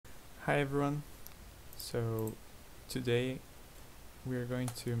Hi everyone, so today we are going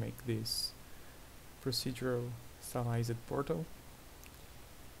to make this procedural stylized portal.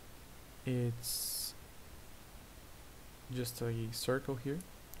 It's just a circle here,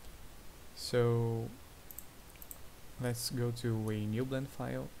 so let's go to a new blend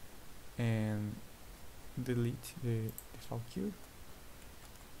file and delete the default cube.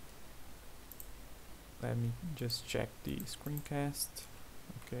 Let me just check the screencast.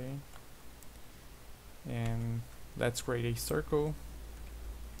 Okay, and let's create a circle.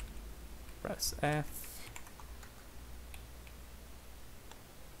 Press F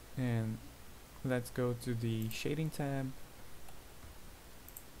and let's go to the shading tab,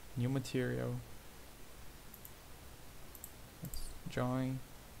 new material, let's join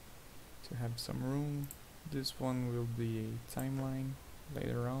to have some room. This one will be a timeline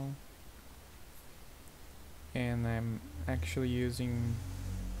later on, and I'm actually using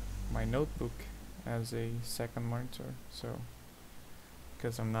my notebook as a second monitor, so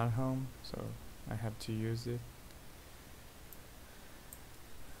because I'm not home, so I have to use it.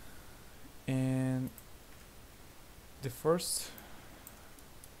 And the first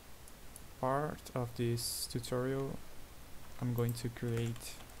part of this tutorial, I'm going to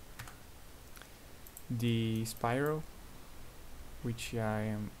create the spiral, which I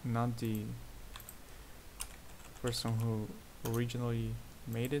am not the person who originally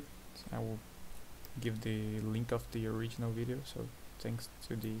made it. I will give the link of the original video, so thanks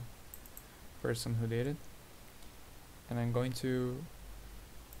to the person who did it. And I'm going to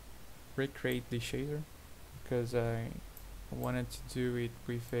recreate the shader because I wanted to do it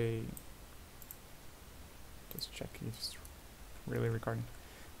with a, just check if it's really recording,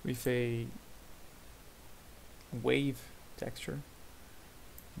 with a wave texture,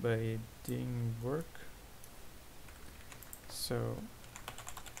 but it didn't work, so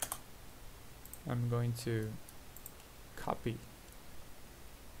I'm going to copy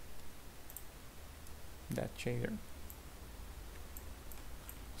that shader.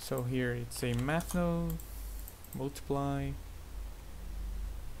 So here it's a math node, multiply,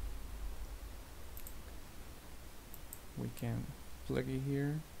 we can plug it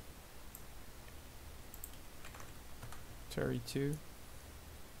here, 32,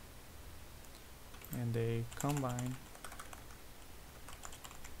 and they combine.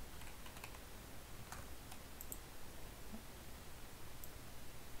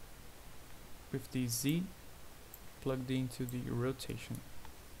 With the Z plugged into the rotation.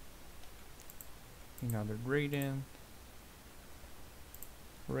 Another gradient,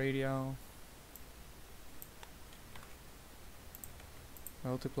 radial,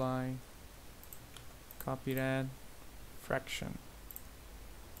 multiply, copy that, fraction.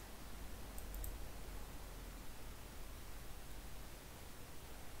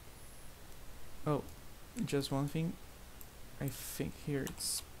 Oh, just one thing, I think here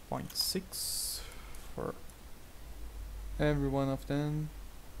it's 0.6 for every one of them,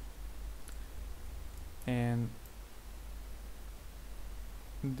 and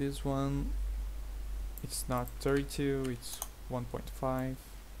this one it's not 32, it's 1.5.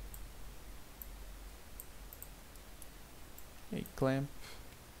 A clamp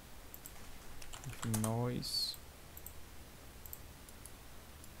with noise,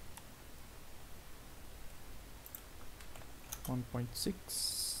 one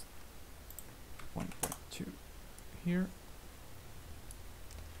 1.6, 1.2 here.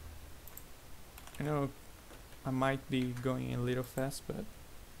 I know I might be going a little fast, but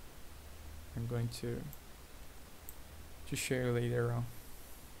I'm going to share later on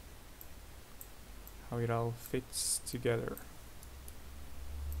how it all fits together.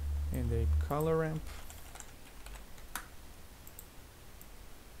 And a color ramp,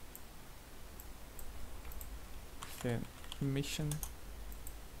 then emission.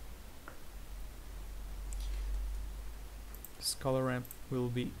 This color ramp will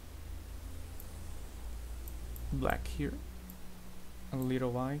be black here, a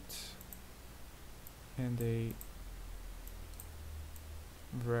little white, and a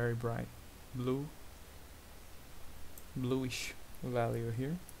very bright bluish value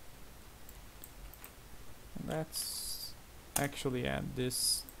here. And let's actually add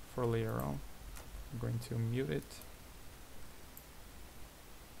this for later on. I'm going to mute it,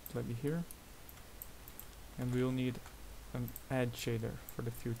 plug it here, and we'll need an add shader for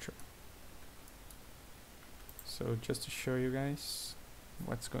the future. So just to show you guys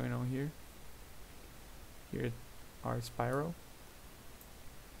what's going on here, here our spiral,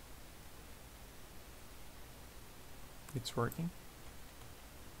 it's working.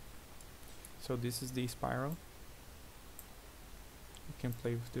 So this is the spiral. You can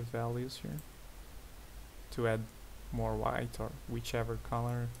play with the values here to add more white or whichever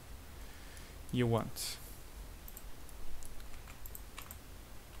color you want.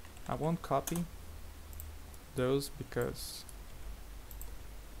 I won't copy those because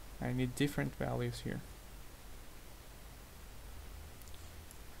I need different values here.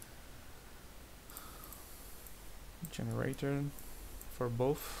 Generator for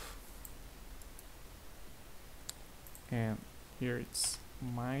both, and here it's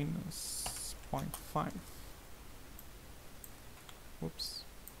minus 0.5. Whoops.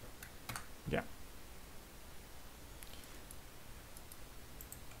 Yeah.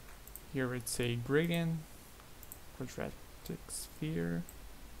 Here it's a gradient, quadratic sphere,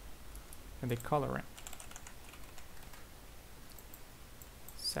 and a color ramp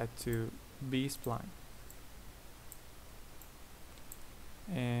set to B-spline.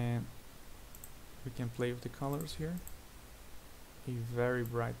 And we can play with the colors here. A very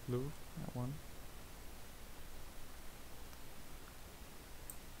bright blue, that one.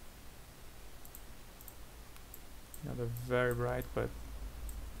 Another very bright but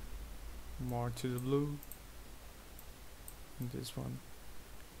more to the blue. And this one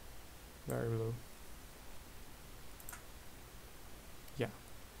very blue. Yeah,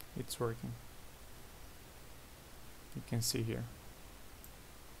 it's working. You can see here.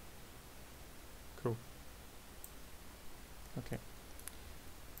 Cool. Okay,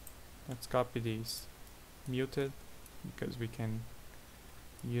 let's copy these muted because we can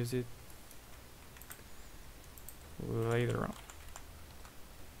use it later on.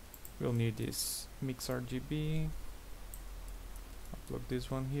 We'll need this mix RGB. Upload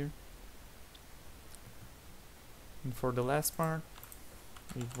this one here. And for the last part,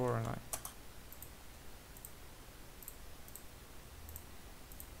 we Voronoi.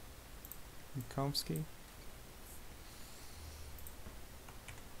 Minkowski.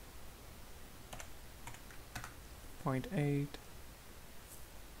 Point 8.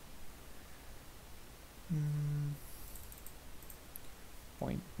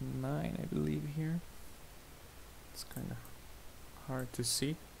 0.9, I believe here. It's kind of hard to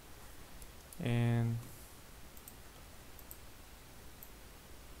see. And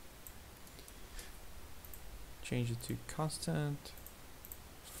change it to constant,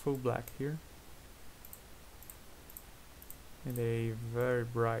 full black here, and a very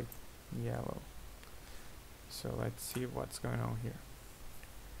bright yellow. So let's see what's going on here.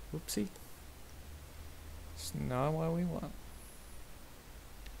 Oopsie, it's not what we want.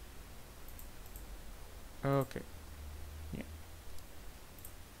 Okay, yeah,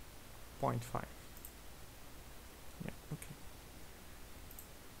 0.5. Yeah, okay.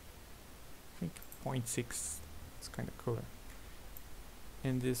 I think 0.6. It's kind of cooler.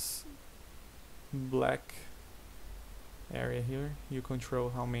 In this black area here, you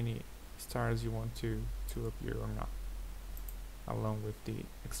control how many stars you want to appear or not, along with the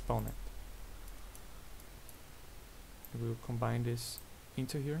exponent. We'll combine this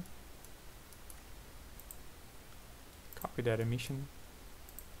into here. Copy that emission.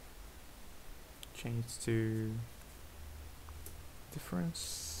 Change to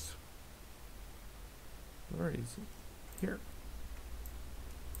difference. Where is it? Here.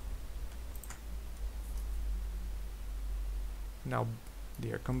 Now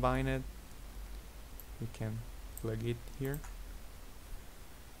they are combined. We can plug it here.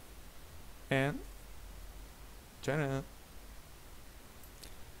 And ta-da!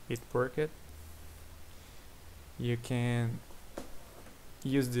 It worked. You can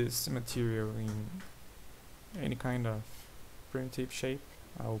use this material in any kind of primitive shape.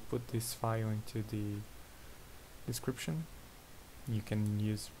 I'll put this file into the description. You can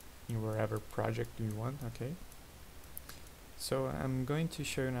use in wherever project you want. Okay, so I'm going to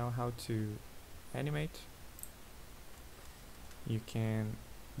show you now how to animate. You can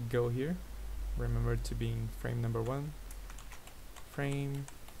go here, remember to be in frame number 1, frame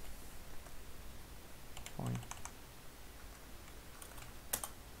point.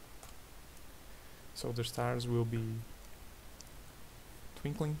 So the stars will be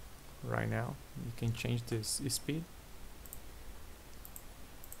twinkling right now. You can change this speed.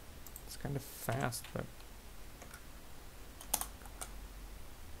 It's kind of fast, but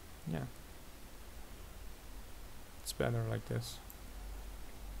yeah, it's better like this.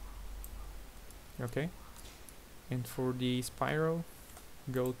 Okay, and for the spiral,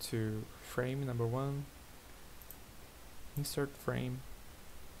 go to frame number 1, insert frame,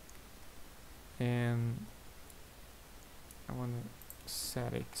 and I want to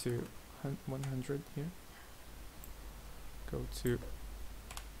set it to 100 here. Go to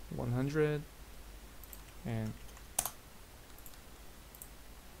 100 and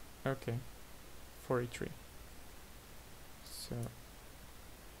Okay, 43. So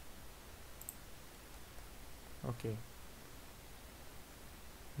okay,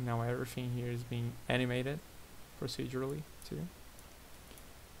 now everything here is being animated procedurally too.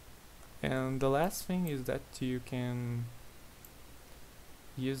 And the last thing is that you can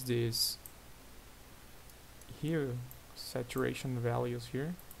use this hue saturation values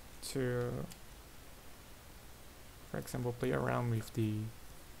here to, for example, play around with the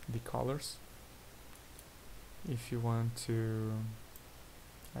colors. If you want to,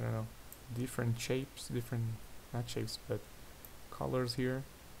 I don't know, different shapes, different, not shapes, but colors here,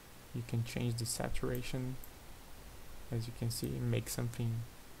 you can change the saturation. As you can see, make something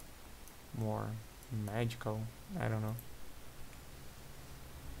more magical, I don't know,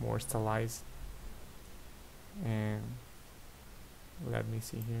 more stylized. And let me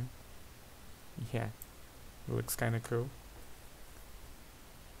see here. Yeah, it looks kind of cool.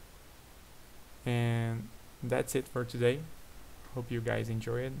 And that's it for today. Hope you guys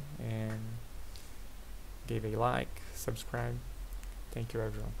enjoyed and gave a like, subscribe. Thank you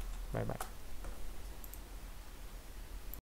everyone. Bye bye.